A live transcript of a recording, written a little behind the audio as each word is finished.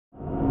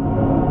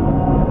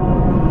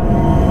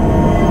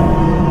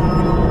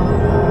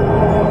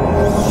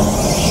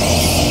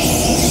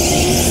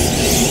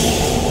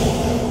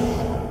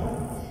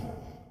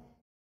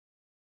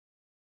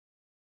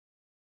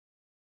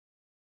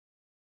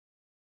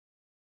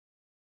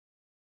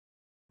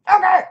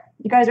Okay.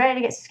 You guys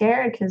ready to get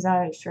scared? Because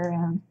I sure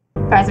am.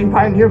 Passing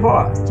Pineview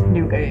Forest.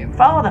 New game.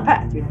 Follow the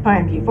path through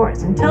Pineview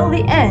Forest until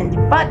the end,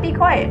 but be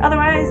quiet,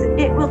 otherwise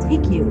it will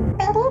take you.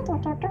 Oh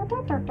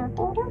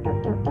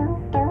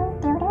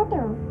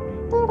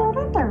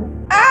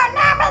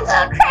no, my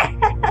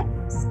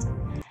Christ!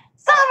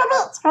 Son of a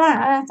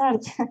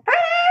bitch!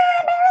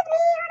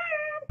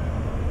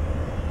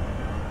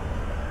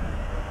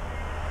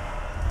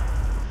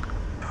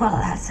 Well,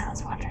 that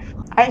sounds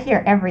wonderful. I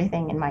hear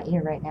everything in my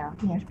ear right now.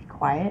 You have to be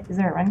quiet. Is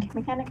there a run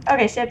mechanic?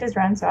 Okay, shift is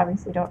run, so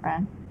obviously don't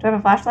run. Do I have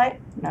a flashlight?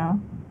 No.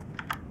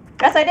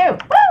 Yes, I do.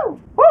 Woo!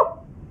 Woo!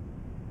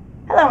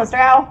 Hello, Mr.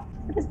 Owl.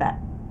 What is that?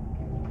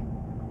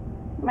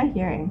 What am I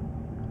hearing?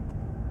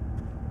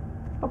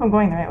 Hope I'm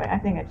going the right way. I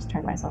think I just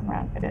turned myself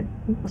around. I did.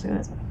 Let's go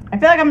this way. I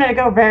feel like I'm gonna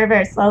go very,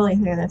 very slowly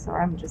through this,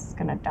 or I'm just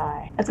gonna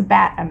die. That's a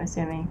bat, I'm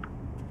assuming.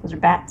 Those are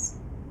bats.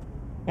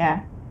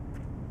 Yeah.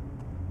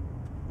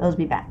 Those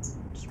be bats.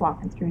 Just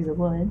walking through the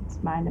woods,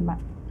 minding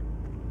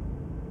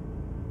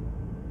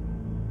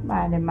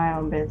my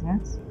own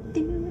business.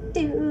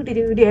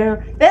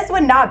 This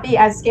would not be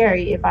as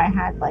scary if I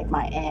had like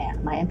my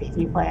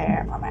MP3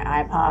 player or my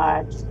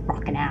iPod just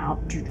rocking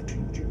out.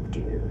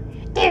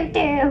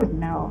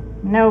 No,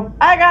 nope.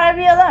 I gotta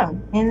be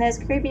alone in this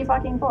creepy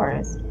fucking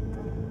forest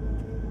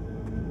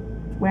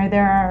where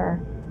there are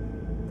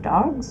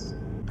dogs.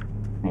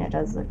 I mean, it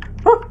does look.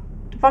 Oh,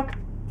 the fuck.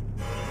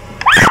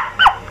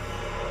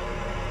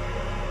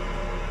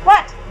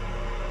 What?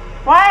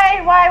 Why?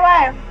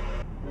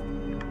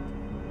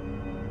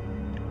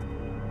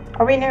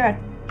 Are we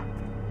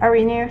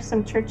near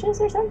some churches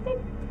or something?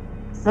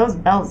 Those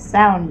bells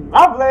sound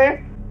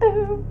lovely.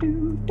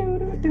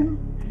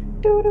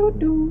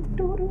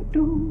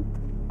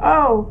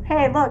 Oh,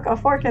 hey, look, a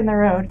fork in the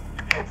road.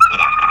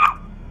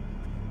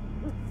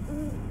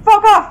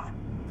 Fuck off!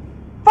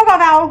 Fuck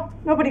off, owl!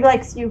 Nobody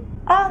likes you.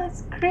 Oh,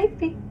 that's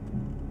creepy.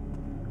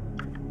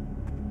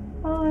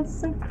 Oh, that's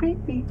so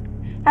creepy.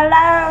 Hello?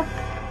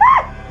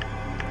 Ah!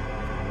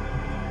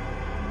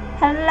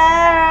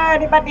 Hello?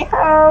 Anybody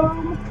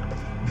home?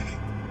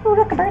 Oh,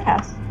 look, a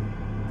birdhouse.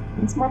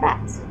 And some more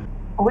bats.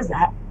 What was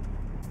that?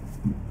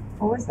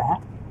 What was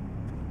that?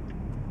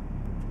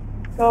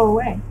 Go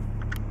away.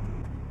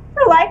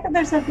 I like that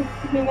there's something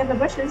being in the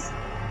bushes.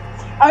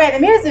 Okay, the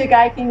music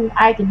I can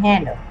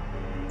handle.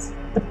 It's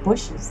the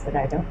bushes that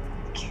I don't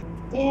like.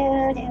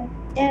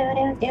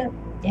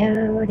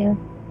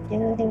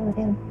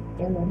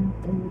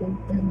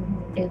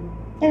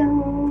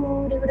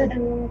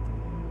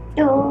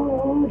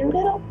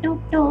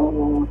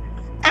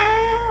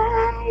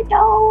 I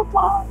don't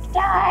want to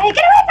die.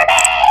 Get away from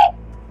me!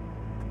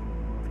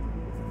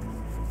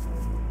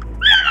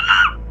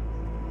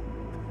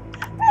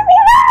 Leave me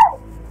alone!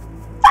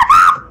 Fuck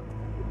off!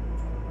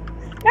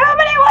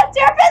 Nobody wants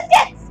your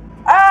biscuits!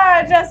 Oh,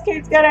 it just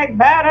keeps getting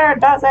better,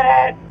 doesn't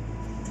it?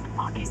 What the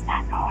fuck is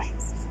that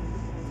noise?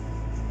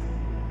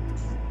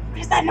 What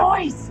is that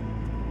noise?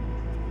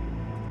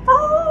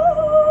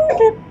 Oh,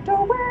 get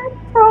away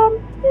from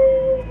me.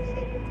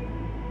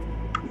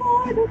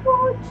 I don't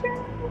want you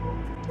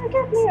to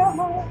get me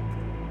away.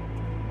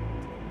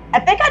 I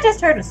think I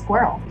just heard a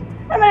squirrel.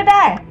 I'm gonna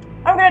die.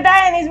 I'm gonna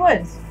die in these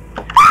woods.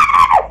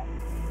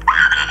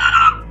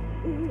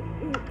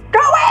 Go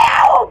away,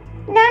 owl!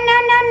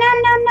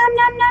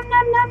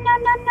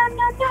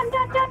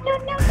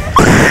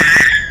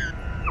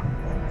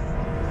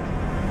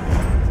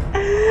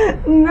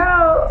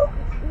 No.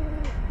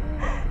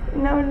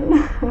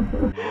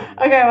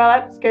 Okay, well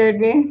that scared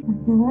me.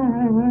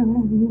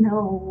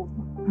 No.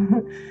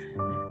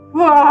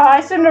 Oh,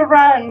 I shouldn't have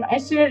run. I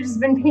should have just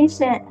been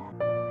patient.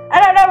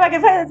 I don't know if I can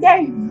play this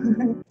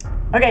game.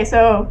 Okay,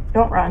 so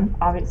don't run,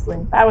 obviously.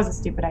 That was a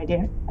stupid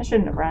idea. I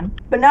shouldn't have run.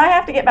 But now I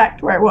have to get back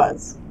to where it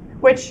was,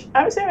 which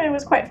I'm assuming it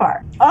was quite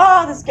far.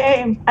 Oh, this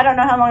game. I don't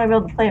know how long I'll be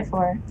able to play it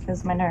for because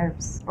of my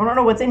nerves. I don't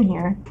know what's in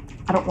here.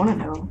 I don't want to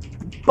know.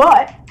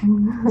 But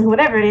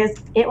whatever it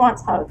is, it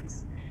wants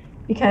hugs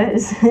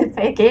because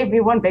it gave me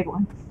one big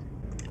one.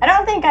 I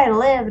don't think I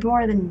lived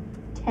more than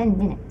 10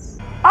 minutes.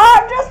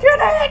 I'm just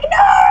gonna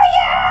ignore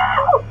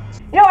you!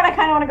 You know what? I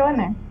kind of want to go in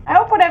there. I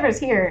hope whatever's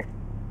here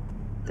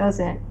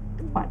doesn't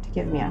want to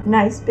give me a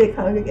nice big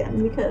hug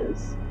again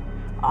because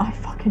I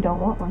fucking don't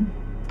want one.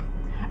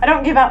 I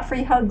don't give out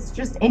free hugs,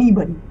 just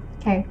anybody,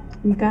 okay?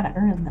 You gotta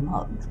earn them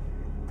hugs.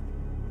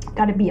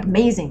 Gotta be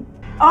amazing.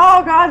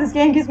 Oh god, this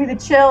game gives me the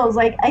chills.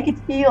 Like, I could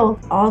feel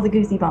all the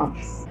goosey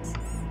bumps.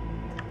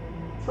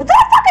 What's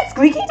that fucking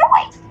squeaky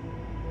toy?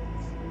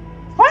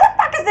 Why the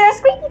fuck is there a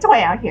squeaky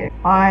toy out here?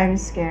 I'm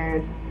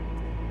scared.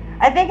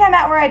 I think I'm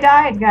at where I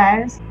died,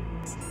 guys.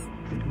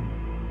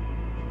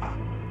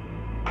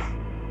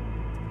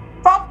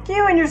 Fuck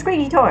you and your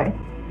squeaky toy.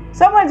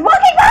 Someone's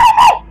walking behind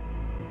me!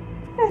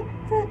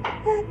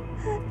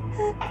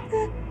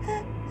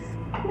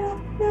 No.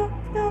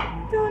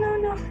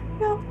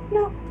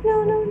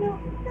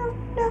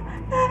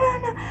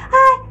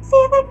 I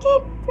see the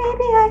gate.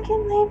 Maybe I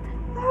can leave.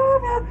 Oh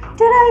no.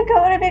 Did I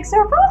go in a big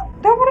circle?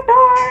 Don't want to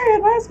die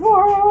in this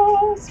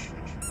world.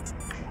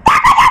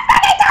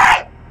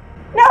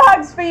 No,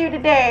 jokes for you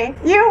today.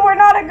 You were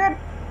not a good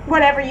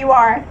whatever you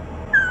are.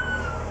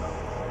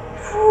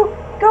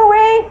 Go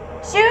away,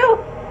 shoo!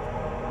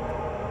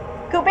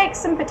 Go bake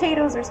some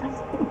potatoes or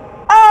something.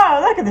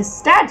 Oh, look at this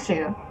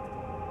statue.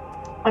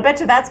 I bet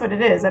you that's what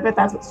it is. I bet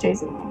that's what's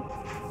chasing me.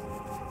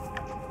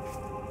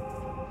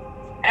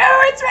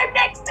 Oh, it's right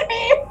next to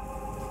me!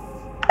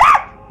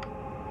 Ah!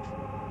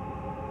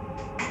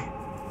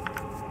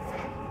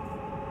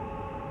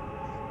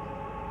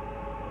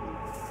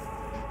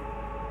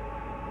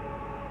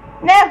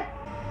 No!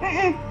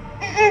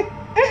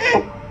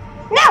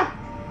 No!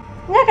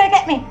 You're not gonna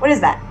get me! What is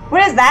that?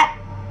 What is that?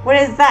 What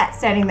is that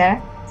standing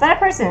there? Is that a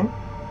person?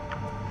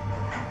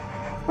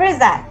 What is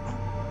that?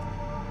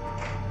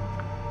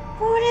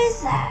 What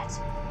is that?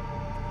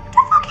 What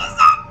the fuck is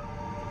that?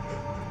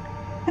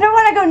 I don't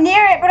want to go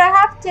near it, but I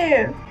have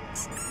to.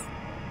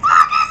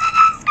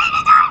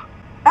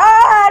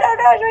 I don't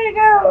know which way to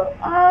go.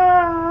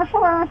 I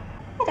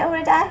don't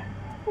want to die.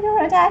 I don't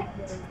want to die.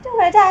 Don't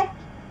want to die.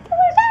 Don't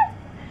want to die.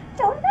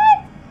 Don't want to die.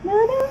 No,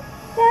 no, no,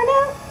 no, no,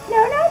 no,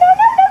 no, no, no, no, no,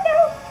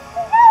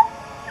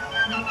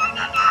 no, no,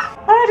 no, no.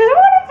 I just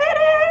want to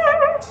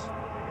finish.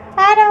 I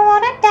don't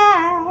want to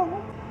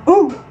die.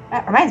 Ooh,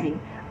 that reminds me.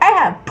 I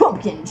have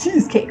pumpkin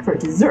cheesecake for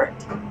dessert,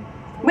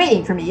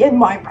 waiting for me in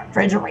my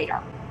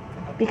refrigerator.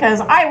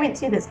 Because I went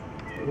to this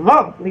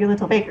lovely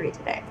little bakery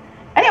today,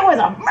 and it was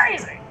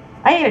amazing.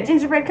 I ate a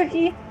gingerbread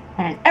cookie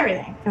and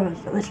everything. It was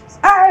delicious.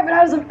 I even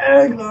have some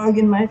eggnog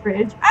in my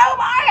fridge. Oh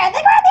my, I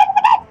think we're at the end of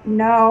the day.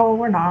 No,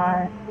 we're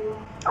not.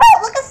 Oh,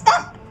 look, a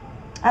stump.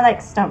 I like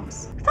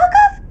stumps. Fuck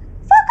off.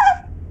 Fuck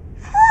off.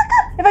 Fuck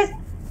off. If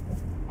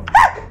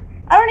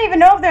I don't even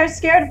know if they're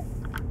scared.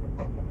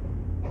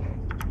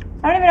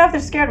 I don't even know if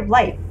they're scared of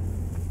light.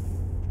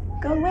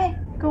 Go away.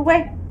 Go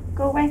away.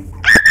 Go away.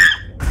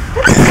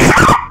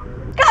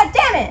 God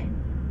damn it!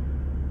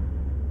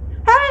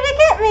 How did it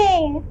get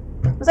me?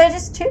 Was I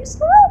just too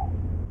slow?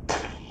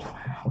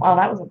 Wow,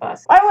 that was a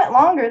bust. I went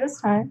longer this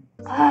time.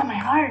 Oh, my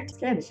heart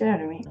scared the shit out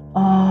of me.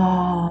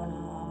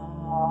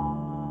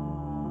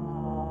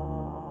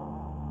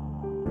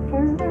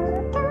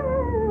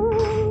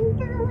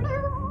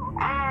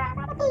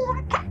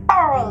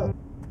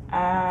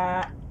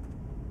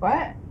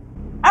 What?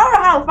 I don't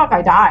know how the fuck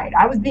I died.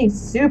 I was being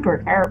super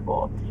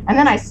careful. And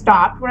then I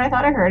stopped when I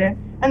thought I heard it.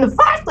 And the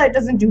flashlight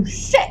doesn't do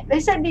shit. They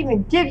shouldn't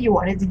even give you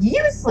one. It's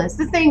useless.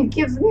 This thing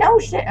gives no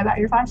shit about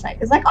your flashlight.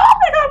 It's like, oh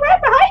my god,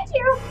 right behind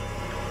you.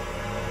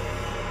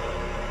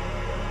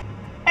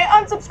 I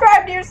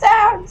unsubscribed to your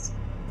sounds.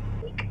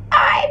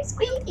 I'm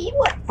squeaky.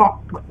 What?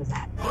 Fuck. What was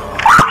that?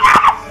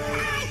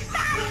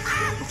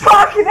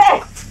 Fuck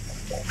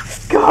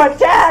this. God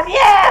damn,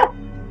 yeah.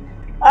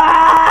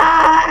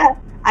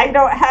 I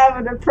don't have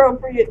an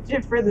appropriate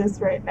GIF for this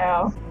right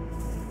now.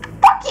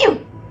 Fuck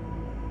you!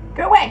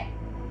 Go away.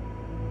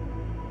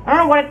 I don't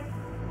know what it...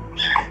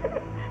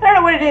 I don't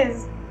know what it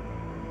is.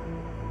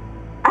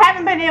 I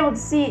haven't been able to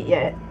see it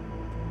yet.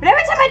 But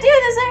every time I do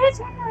this, I get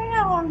turned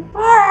around.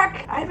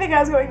 Fuck! I think I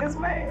was going this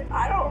way.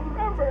 I don't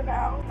remember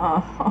now. Oh,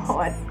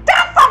 what?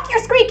 Ah, fuck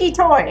your squeaky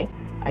toy!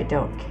 I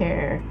don't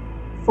care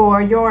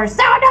for your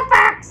sound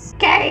effects,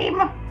 game!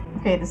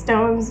 Okay, the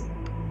stones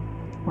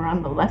were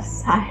on the left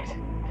side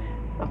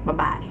of my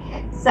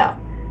body. So,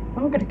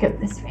 I'm gonna go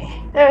this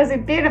way. That was a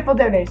beautiful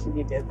donation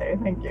you did there,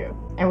 thank you.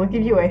 And we'll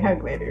give you a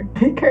hug later.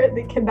 I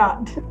currently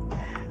cannot,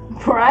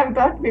 for I'm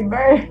about to be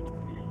burned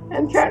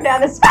and thrown down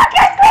this fucking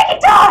squeaky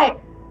toy!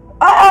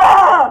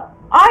 Oh!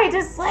 I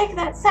dislike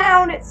that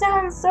sound, it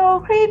sounds so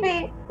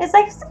creepy. It's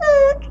like,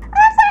 squeak,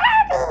 I'm so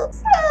happy,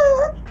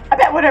 squeak. I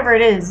bet whatever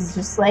it is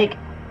just like,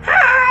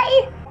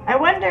 hi! I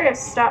wonder if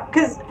stop,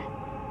 because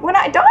when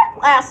I died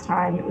last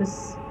time,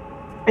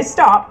 I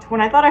stopped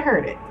when I thought I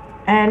heard it.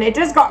 And it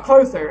just got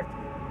closer.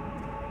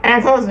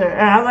 And closer.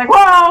 And I was like,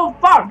 well,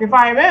 fuck, if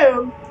I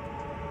move,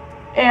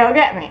 it'll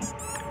get me.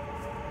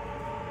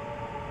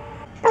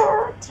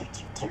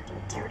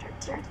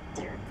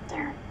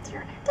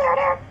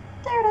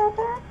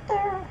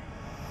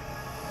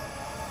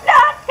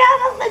 Not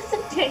gonna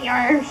listen to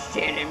your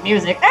shitty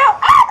music. Oh,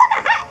 look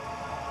at that!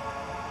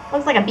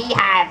 Looks like a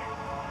beehive.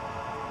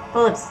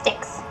 Full of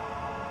sticks.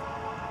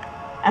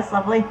 That's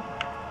lovely.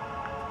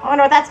 I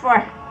wonder what that's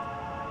for.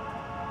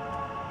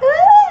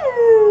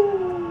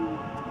 Ooh.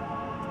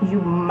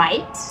 You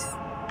might.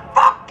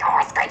 Fuck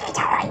your squeaky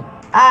toy.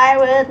 I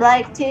would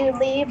like to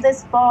leave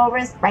this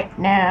forest right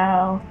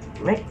now.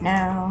 Right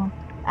now.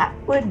 That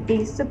would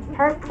be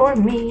superb for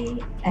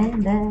me.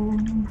 And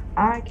then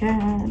I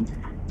can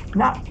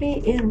not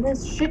be in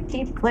this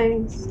shitty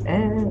place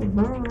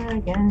ever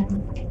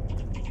again.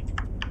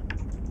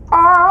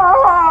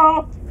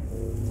 Oh!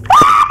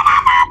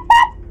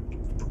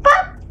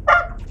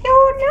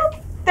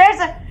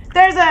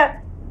 There's a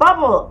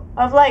bubble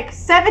of like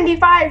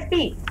 75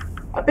 feet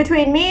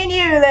between me and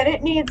you that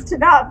it needs to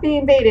not be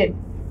invaded.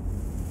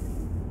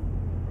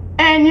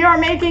 And you're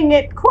making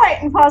it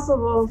quite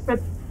impossible for